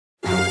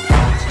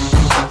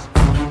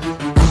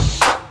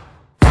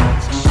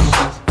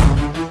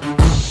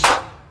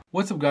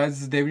What's up guys,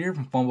 this is David here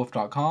from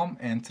phonebuff.com,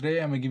 and today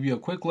I'm going to give you a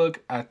quick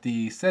look at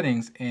the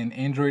settings in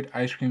Android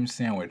Ice Cream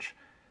Sandwich.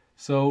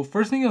 So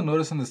first thing you'll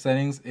notice in the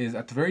settings is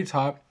at the very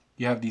top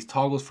you have these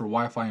toggles for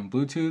Wi-Fi and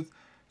Bluetooth,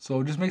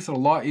 so it just makes it a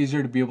lot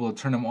easier to be able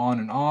to turn them on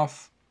and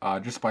off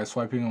just by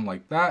swiping them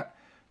like that.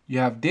 You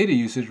have data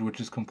usage, which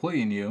is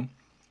completely new.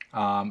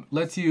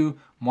 Lets you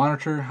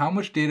monitor how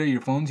much data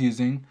your phone's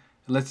using.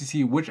 It lets you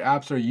see which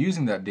apps are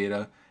using that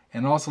data,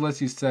 and also lets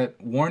you set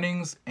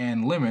warnings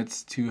and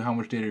limits to how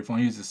much data your phone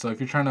uses. So if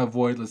you're trying to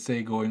avoid, let's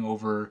say, going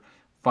over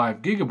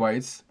 5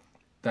 gigabytes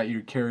that your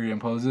carrier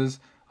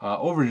imposes,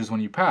 overages when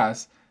you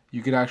pass,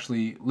 you could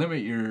actually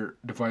limit your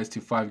device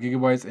to 5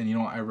 gigabytes and you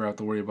don't ever have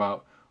to worry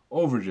about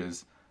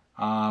overages.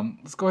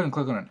 Let's go ahead and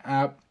click on an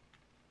app.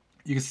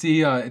 You can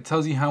see it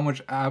tells you how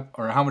much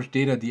how much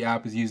data the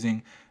app is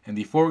using in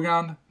the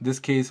foreground. In this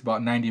case,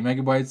 about 90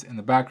 megabytes. In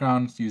the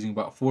background, it's using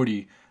about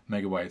 40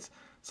 megabytes.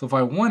 So if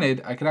I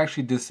wanted, I could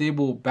actually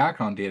disable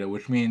background data,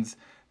 which means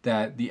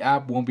that the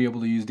app won't be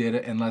able to use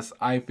data unless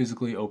I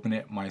physically open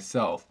it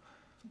myself.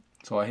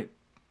 So I hit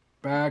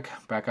back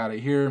out of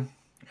here,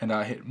 and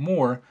I hit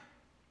more.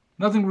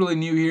 Nothing really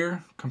new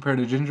here compared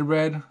to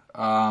Gingerbread,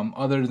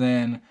 other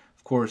than,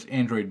 of course,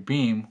 Android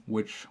Beam,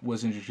 which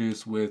was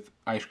introduced with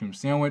Ice Cream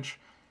Sandwich.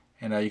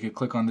 And you could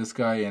click on this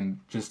guy and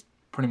just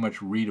pretty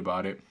much read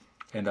about it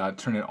and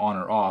turn it on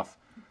or off.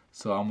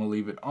 So I'm going to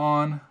leave it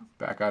on,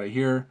 back out of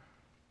here.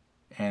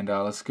 And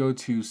let's go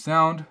to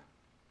sound.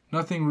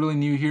 Nothing really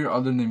new here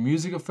other than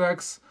music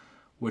effects,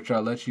 which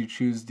lets you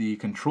choose the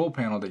control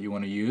panel that you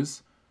want to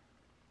use.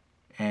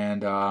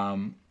 And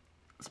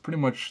it's pretty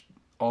much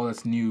all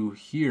that's new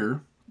here.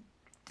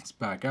 Let's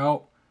back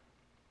out.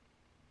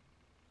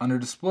 Under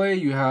display,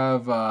 you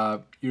have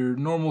your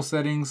normal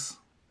settings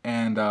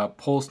and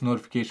pulse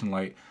notification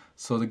light.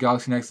 So the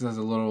Galaxy Nexus has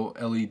a little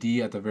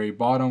LED at the very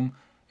bottom,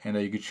 and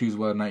you can choose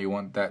whether or not you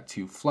want that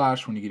to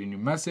flash when you get a new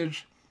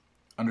message.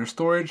 Under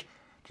storage,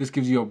 just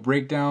gives you a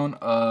breakdown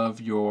of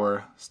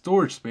your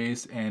storage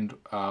space and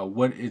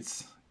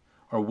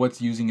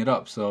what's using it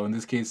up. So in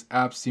this case,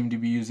 apps seem to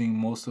be using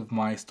most of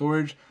my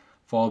storage,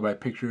 followed by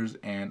pictures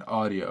and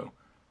audio.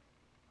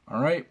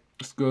 Alright,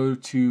 let's go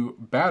to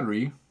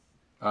battery.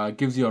 It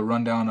gives you a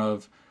rundown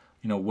of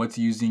what's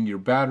using your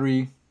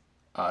battery.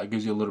 It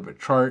gives you a little bit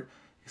chart.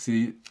 You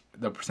see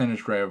the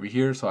percentage right over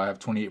here, so I have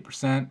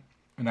 28%.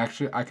 And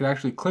actually, I could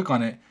actually click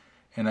on it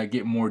and I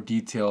get more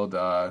detailed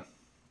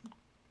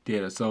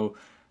data. So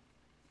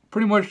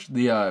pretty much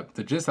the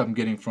gist I'm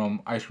getting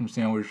from Ice Cream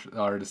Sandwich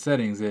or the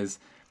settings is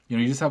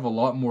you just have a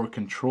lot more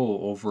control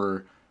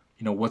over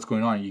what's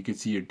going on. You can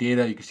see your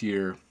data, you can see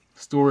your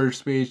storage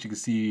space, you can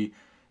see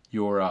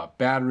your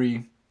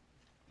battery.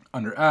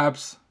 Under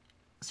apps,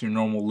 it's your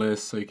normal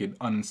list, so you can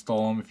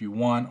uninstall them if you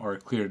want or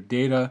clear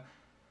data.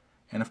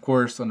 And of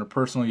course, under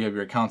personal, you have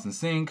your accounts and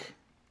sync.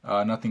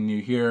 Nothing new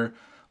here.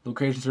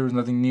 Location service,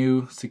 nothing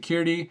new.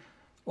 Security.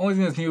 Only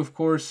thing that's new, of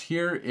course,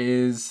 here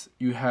is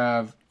you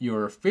have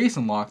your face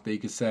unlock that you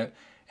can set.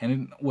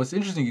 And what's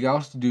interesting, you can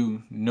also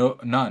do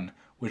none,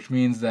 which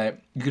means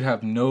that you could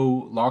have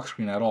no lock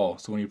screen at all.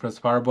 So when you press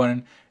the power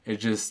button,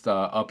 it's just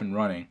up and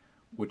running,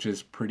 which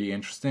is pretty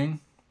interesting.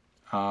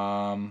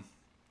 Like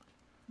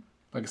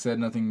I said,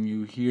 nothing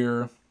new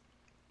here.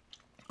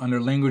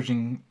 Under language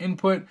and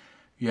input,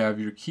 you have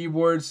your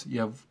keyboards.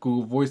 You have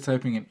Google Voice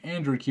Typing and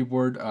Android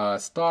keyboard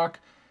stock.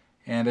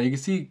 And you can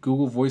see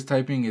Google Voice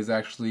Typing is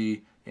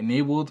actually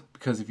enabled,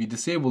 because if you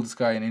disable this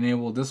guy and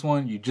enable this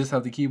one, you just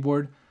have the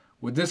keyboard.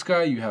 With this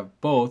guy, you have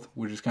both,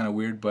 which is kind of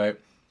weird,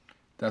 but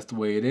that's the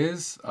way it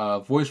is.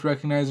 Voice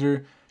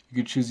recognizer, you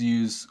could choose to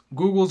use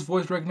Google's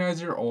voice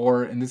recognizer,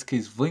 or in this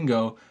case,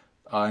 Vlingo,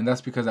 and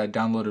that's because I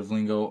downloaded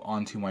Vlingo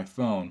onto my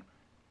phone.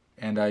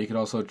 And you could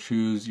also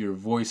choose your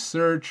voice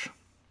search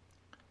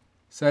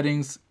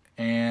settings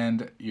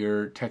and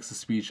your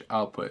text-to-speech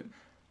output.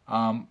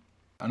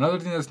 Another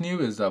thing that's new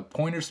is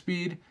pointer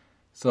speed.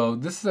 So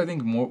this is, I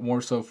think,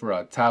 more so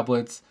for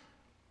tablets,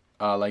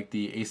 like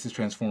the Asus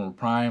Transformer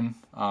Prime.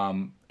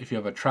 If you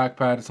have a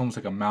trackpad, it's almost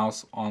like a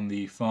mouse on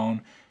the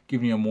phone,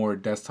 giving you a more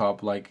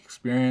desktop-like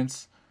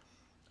experience.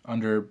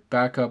 Under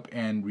backup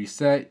and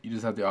reset, you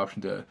just have the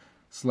option to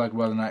select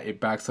whether or not it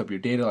backs up your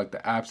data, like the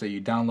apps that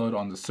you download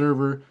on the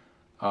server.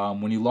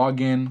 When you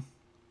log in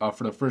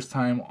for the first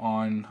time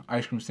on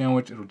Ice Cream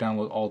Sandwich, it will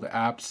download all the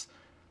apps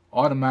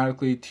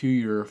automatically to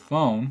your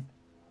phone,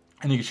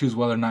 and you can choose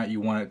whether or not you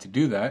want it to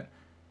do that.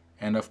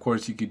 And of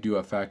course, you could do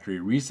a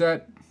factory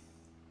reset.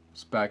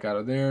 Let's back out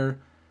of there.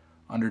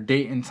 Under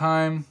date and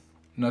time,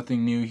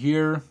 nothing new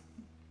here.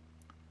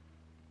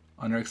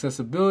 Under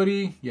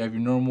accessibility, you have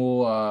your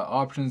normal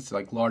options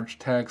like large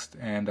text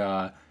and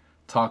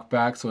talk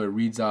back, so it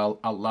reads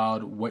out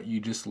loud what you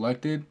just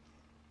selected.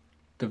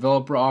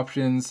 Developer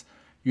options,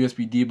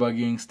 USB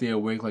debugging, stay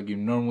awake like you've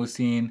normally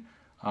seen.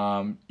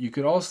 You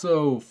could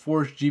also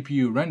force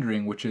GPU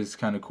rendering, which is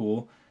kind of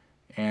cool.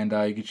 And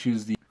you could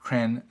choose the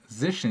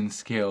transition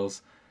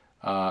scales,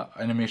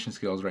 animation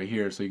scales right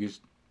here, so you can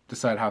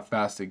decide how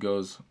fast it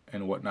goes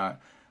and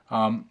whatnot.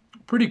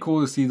 Pretty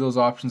cool to see those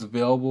options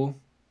available.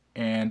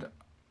 And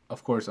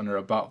of course, under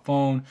About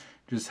Phone,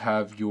 just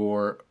have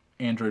your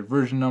Android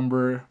version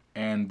number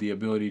and the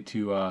ability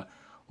to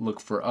look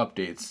for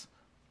updates.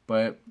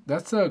 But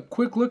that's a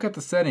quick look at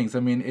the settings. I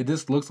mean,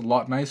 this looks a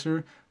lot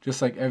nicer,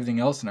 just like everything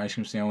else in Ice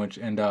Cream Sandwich.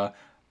 And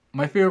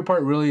my favorite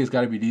part really has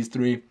got to be these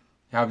three.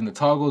 Having the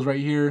toggles right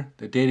here,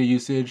 the data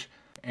usage,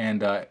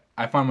 and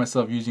I find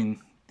myself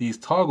using these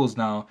toggles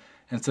now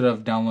instead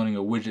of downloading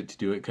a widget to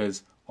do it,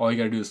 because all you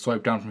got to do is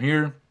swipe down from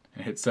here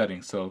and hit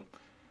settings. So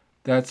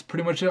that's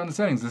pretty much it on the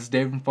settings. This is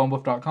David from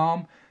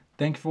phonebuff.com.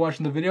 Thank you for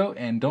watching the video,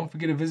 and don't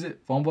forget to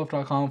visit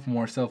phonebuff.com for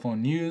more cell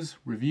phone news,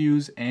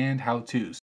 reviews, and how-tos.